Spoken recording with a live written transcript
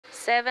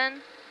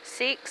7,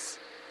 6,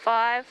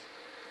 5,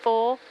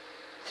 4,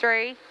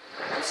 3,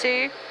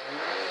 2,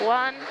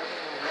 1,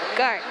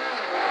 go.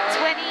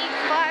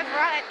 25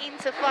 right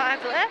into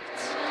 5 left.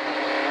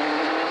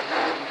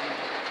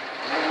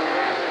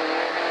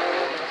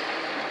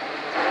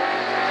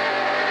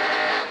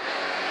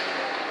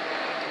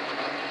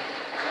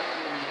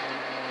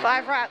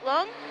 Five right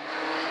long.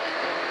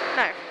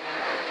 No.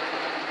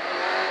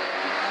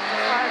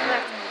 5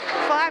 left.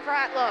 5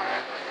 right long.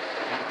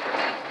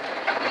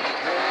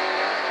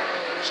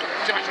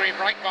 Too much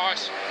re-brake,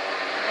 guys.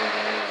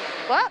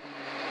 What?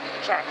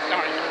 Sorry, no.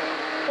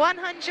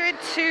 100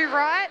 to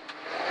right.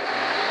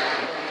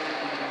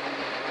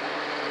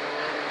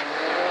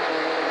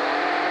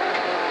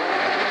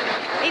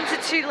 Into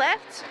 2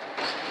 left.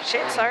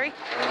 Shit, sorry.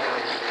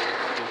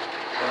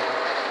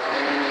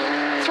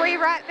 3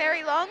 right,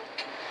 very long.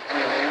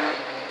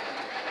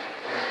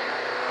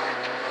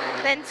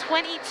 Then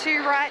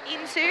 22 right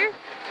into.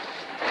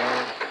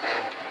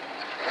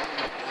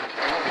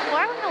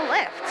 Why on the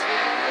left?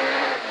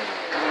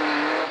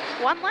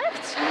 1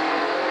 left?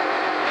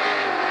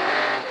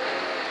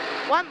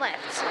 1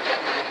 left.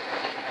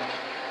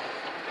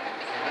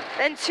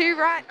 Then 2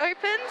 right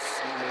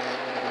opens.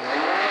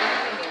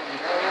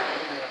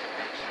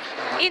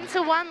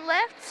 Into 1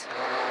 left.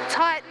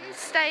 Tightens,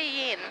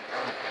 stay in.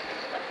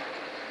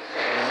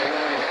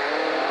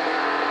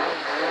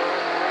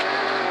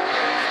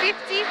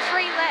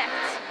 53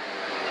 left.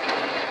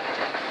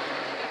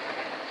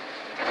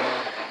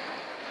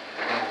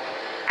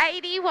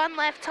 80, 1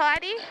 left,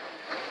 tidy.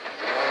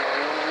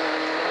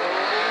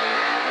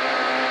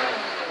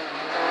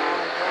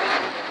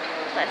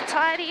 Left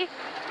tidy.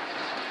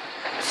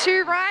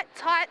 2 right,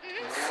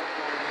 tightens,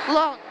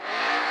 long.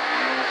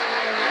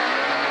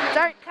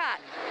 Don't cut.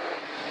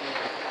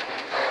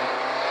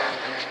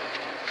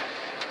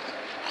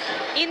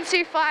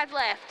 Into 5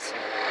 left.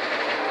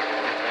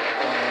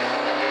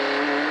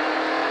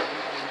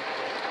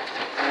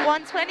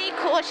 120,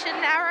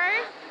 caution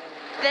narrow,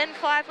 then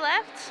 5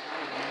 left.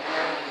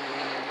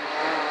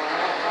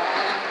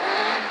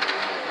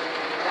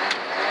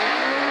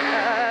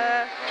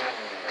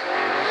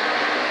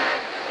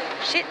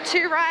 Shit,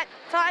 2 right,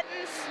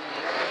 tightens.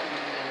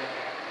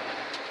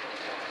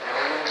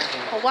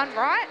 Or 1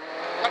 right.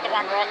 Got the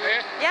 1 right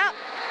there. Yep.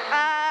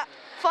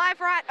 5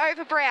 right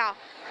over brow.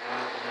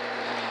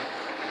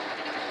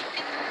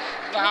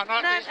 No,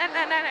 not this.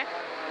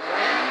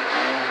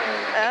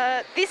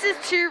 No. This is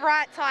 2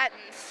 right,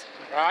 tightens.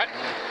 Right.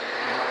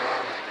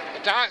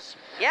 It does.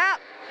 Yep.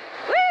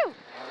 Woo!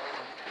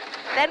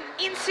 Then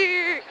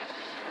into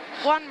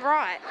 1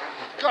 right.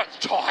 God,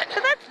 it's tight. So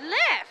that's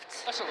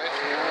left. That's a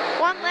left.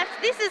 1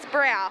 left. This is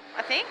brow,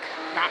 I think.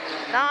 No.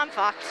 No, I'm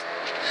fucked.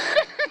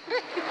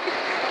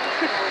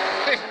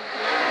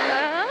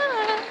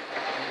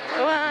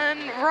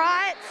 1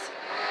 right.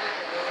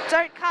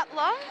 Don't cut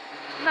long.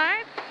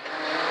 No.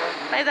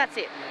 Maybe that's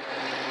it.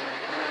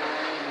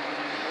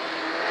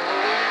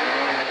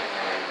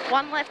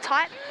 1 left,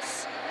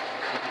 tightens.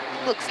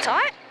 Looks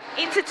tight.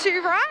 Into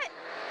 2 right.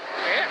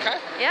 Yeah, okay.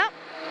 Yep.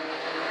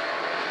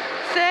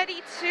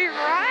 32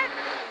 right.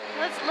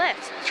 What's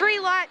left? 3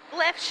 light,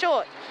 left,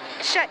 short.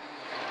 Shut.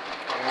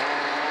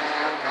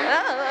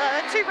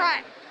 2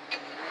 right.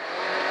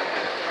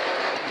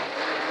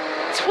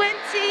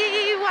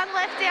 21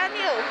 left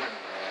downhill.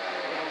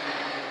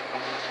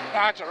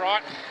 No, it's all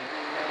right.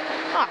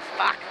 Oh,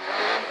 fuck.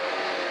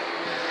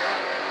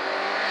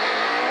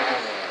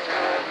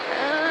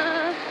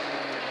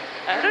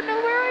 I don't know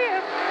where I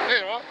am.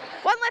 Yeah, right.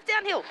 1 left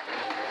downhill.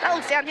 That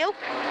looks downhill.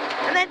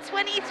 And then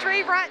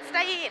 23 right,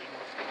 stay in.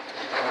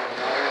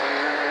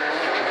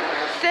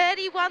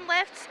 31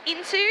 left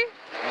into.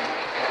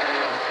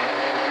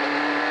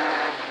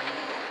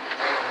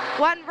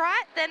 1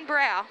 right, then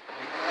brow.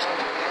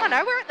 Oh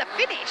no, we're at the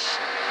finish.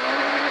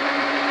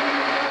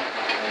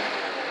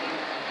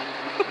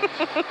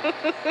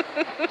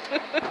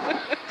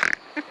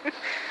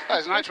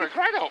 Those notes were a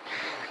great help.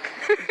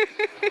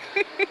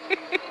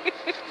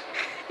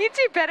 You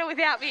do better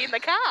without me in the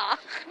car.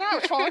 No,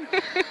 it's fine.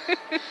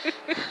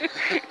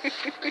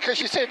 Because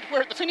you said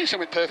we're at the finish, I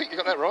went perfect. You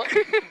got that right.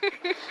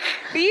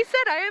 But you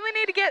said I only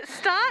need to get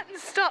start and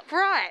stop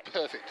right.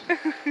 Perfect.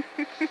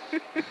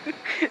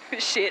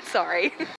 Shit, sorry.